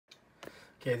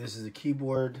Okay, this is a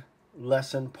keyboard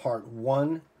lesson part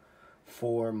 1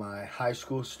 for my high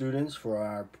school students for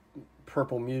our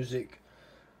Purple Music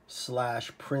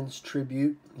 / Prince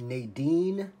tribute.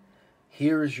 Nadine,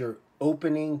 here is your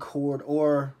opening chord,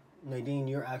 or Nadine,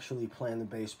 you're actually playing the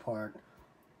bass part,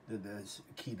 the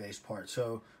key bass part.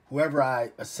 So whoever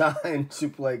I assign to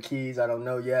play keys, I don't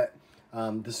know yet,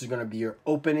 this is going to be your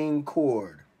opening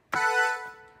chord.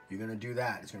 You're going to do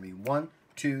that. It's going to be 1,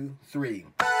 2, 3.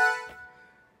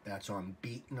 That's on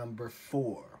beat number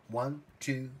 4. 1,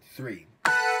 2, 3.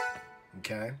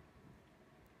 Okay?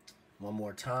 One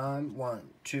more time. 1,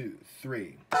 2,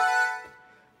 3.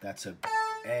 That's a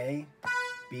A,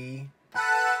 B,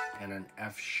 and an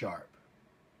F sharp.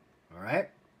 All right?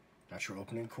 That's your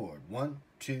opening chord. 1,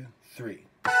 2, 3.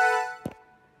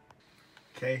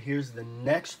 Okay, here's the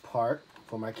next part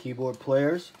for my keyboard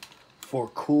players. For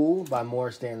Cool by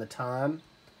Morris Day and the Time.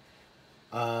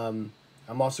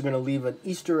 I'm also going to leave an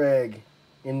Easter egg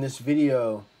in this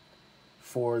video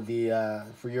for the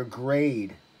for your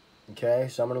grade. Okay,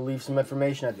 so I'm going to leave some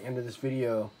information at the end of this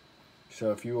video.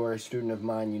 So if you are a student of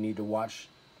mine, you need to watch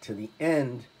to the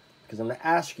end because I'm going to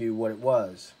ask you what it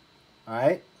was. All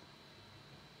right?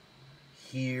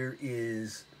 Here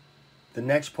is the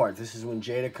next part. This is when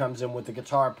Jada comes in with the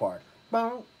guitar part.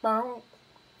 You're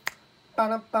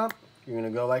going to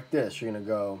go like this. You're going to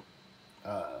go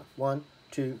 1,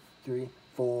 2, 3,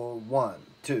 4, 1,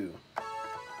 2.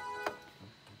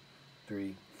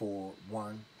 3, 4,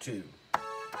 1, 2.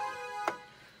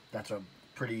 That's a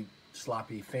pretty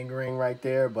sloppy fingering right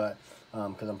there, but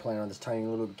because I'm playing on this tiny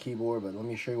little keyboard. But let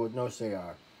me show you what notes they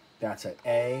are. That's an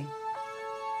A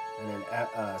and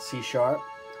an C sharp.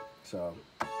 So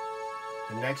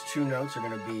the next two notes are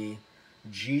going to be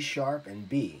G sharp and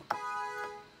B.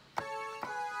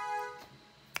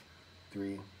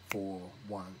 3, 4,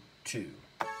 1, 2.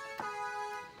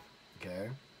 Okay,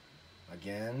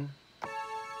 again.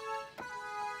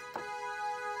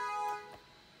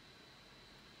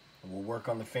 We'll work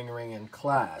on the fingering in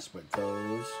class, but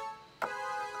those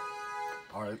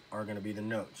are going to be the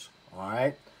notes. All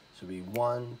right, so it'll be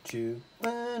 1, 2.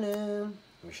 Let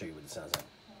me show you what it sounds like.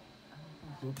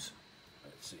 Oops.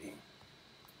 Let's see.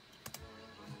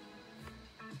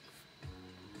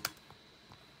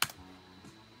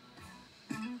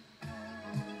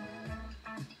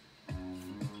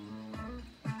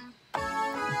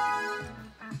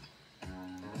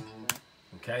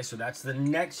 Okay, so that's the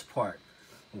next part.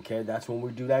 Okay, that's when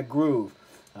we do that groove.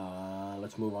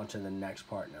 Let's move on to the next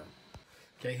part now.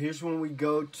 Okay, here's when we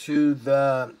go to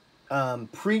the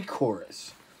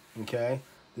pre-chorus. Okay,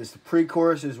 the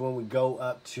pre-chorus is when we go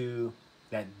up to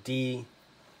that D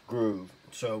groove.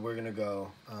 So we're gonna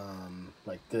go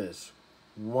like this: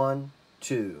 1,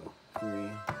 2, 3,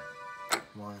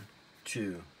 1,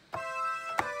 2,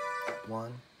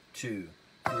 1, 2,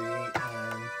 3,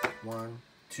 and 1,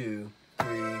 2,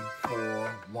 3,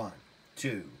 4, 1,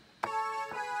 2.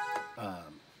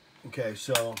 Okay,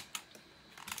 so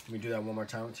let me do that one more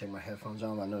time. I'll take my headphones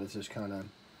on. I know this is kind of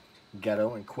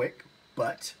ghetto and quick,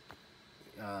 but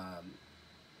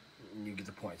you get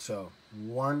the point. So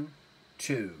 1,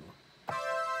 2,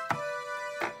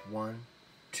 1,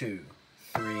 2,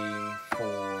 3,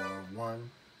 4,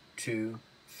 1, 2,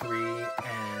 3,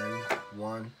 and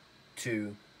 1,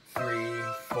 2, 3,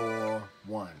 4,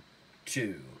 1,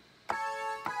 2.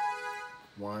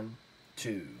 1,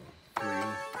 2, 3,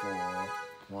 4,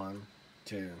 1,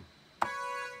 2.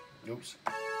 Oops.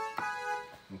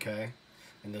 Okay.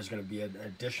 And there's going to be an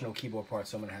additional keyboard part.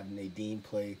 So I'm going to have Nadine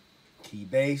play key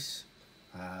bass.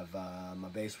 I have my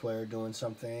bass player doing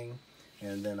something.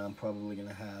 And then I'm probably going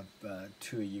to have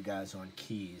 2 of you guys on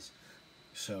keys.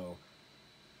 So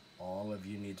all of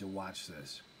you need to watch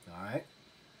this. All right?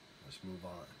 Let's move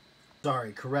on.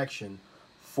 Sorry, correction.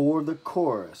 For the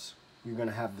chorus, you're going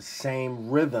to have the same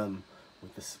rhythm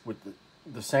with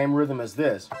the same rhythm as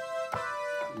this.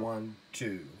 1,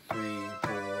 2, 3,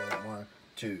 4, 1,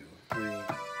 2, 3,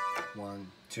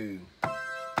 1, 2,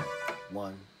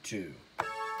 1, 2,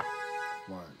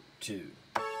 1, 2,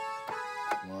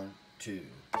 1, 2,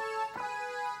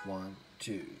 1,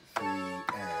 2, 3,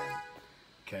 and.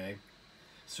 Okay,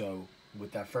 so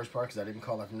with that first part, because I didn't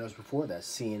call out the notes before, that's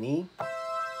C and E,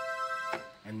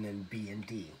 and then B and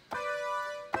D.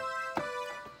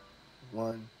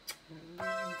 1,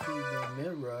 to the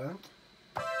mirror.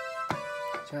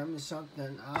 Tell me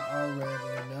something I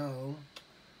already know.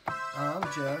 I'm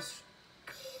just.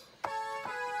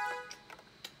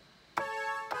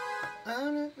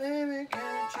 Baby,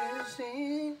 can't you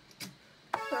see?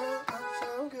 Oh, I'm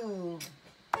so good.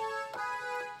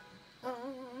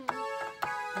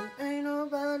 Ain't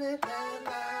nobody that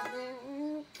like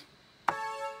me.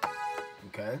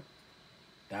 Okay?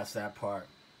 That's that part.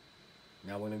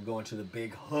 Now we're going to go into the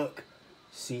big hook,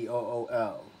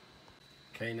 C-O-O-L.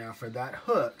 Okay, now for that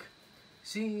hook,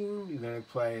 C, you're going to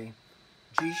play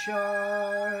G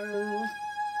sharp,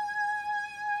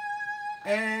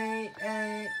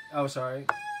 A, oh sorry,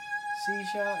 C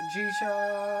sharp, G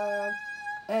sharp,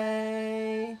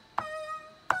 A.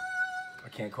 I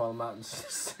can't call them out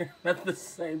at the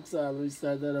same time. Let me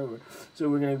start that over. So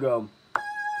we're going to go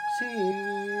C,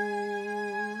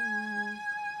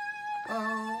 oh,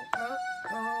 oh,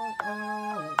 oh,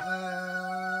 oh,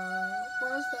 oh,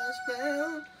 what's that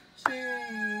spell? C,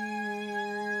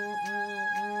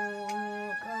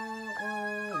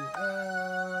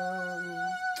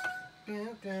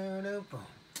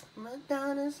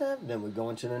 then we go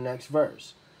into the next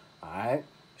verse. Alright,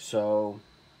 so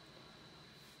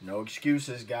no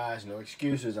excuses, guys, no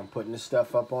excuses. I'm putting this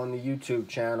stuff up on the YouTube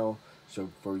channel so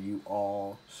you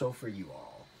all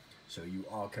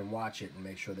can watch it and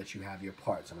make sure that you have your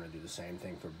parts. I'm going to do the same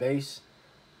thing for bass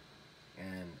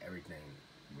and everything,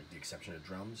 with the exception of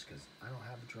drums, because I don't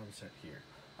have a drum set here.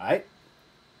 Alright?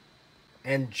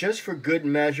 And just for good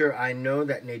measure, I know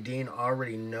that Nadine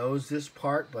already knows this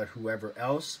part, but whoever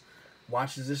else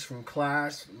watches this from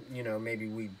class, you know, maybe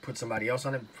we put somebody else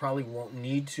on it. Probably won't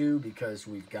need to, because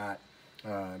we've got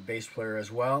a bass player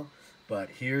as well. But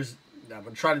I'm going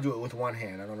to try to do it with one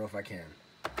hand. I don't know if I can.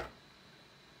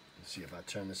 Let's see if I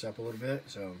turn this up a little bit.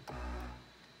 So,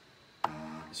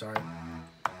 sorry.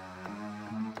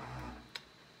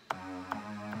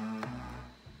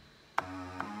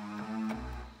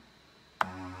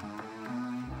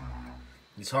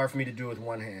 It's hard for me to do it with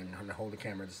one hand and hold the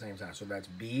camera at the same time. So that's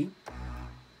B,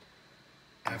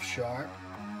 F sharp,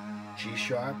 G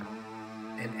sharp,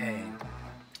 and A.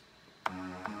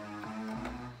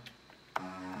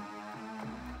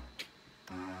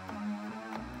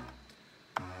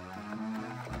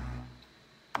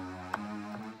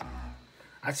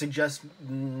 I suggest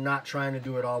not trying to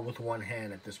do it all with one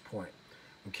hand at this point.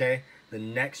 Okay? The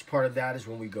next part of that is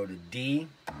when we go to D.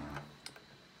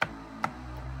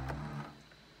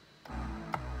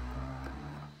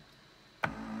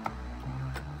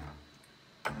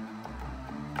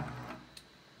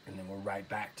 Right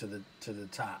back to the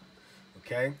top.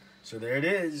 Okay, so there it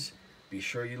is. Be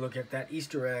sure you look at that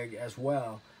Easter egg as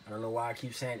well. I don't know why I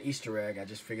keep saying Easter egg. I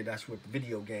just figured that's what the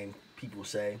video game people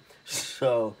say.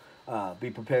 So be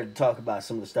prepared to talk about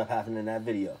some of the stuff happening in that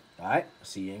video. All right, I'll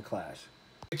see you in class.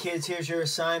 Kids, here's your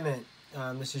assignment.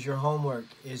 This is your homework,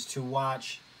 is to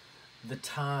watch The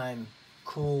Time,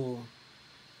 Cool,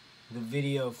 the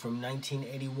video from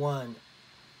 1981.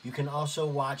 You can also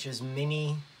watch as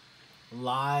many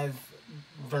live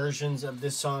versions of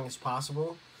this song as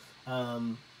possible,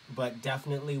 but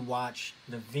definitely watch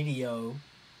the video,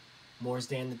 Morris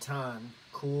Day and the Time,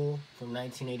 Cool, from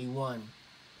 1981.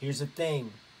 Here's the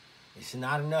thing. It's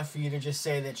not enough for you to just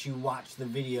say that you watched the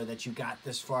video, that you got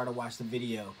this far to watch the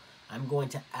video. I'm going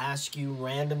to ask you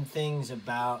random things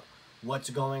about what's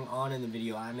going on in the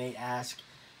video. I may ask,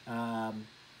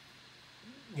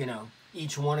 you know,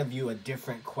 each one of you a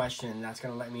different question, and that's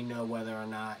going to let me know whether or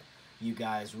not you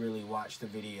guys really watch the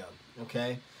video.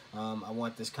 Okay? I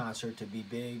want this concert to be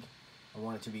big. I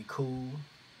want it to be cool,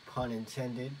 pun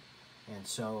intended. And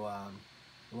so I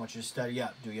want you to study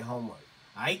up, do your homework.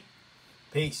 Alright?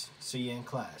 Peace. See you in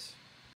class.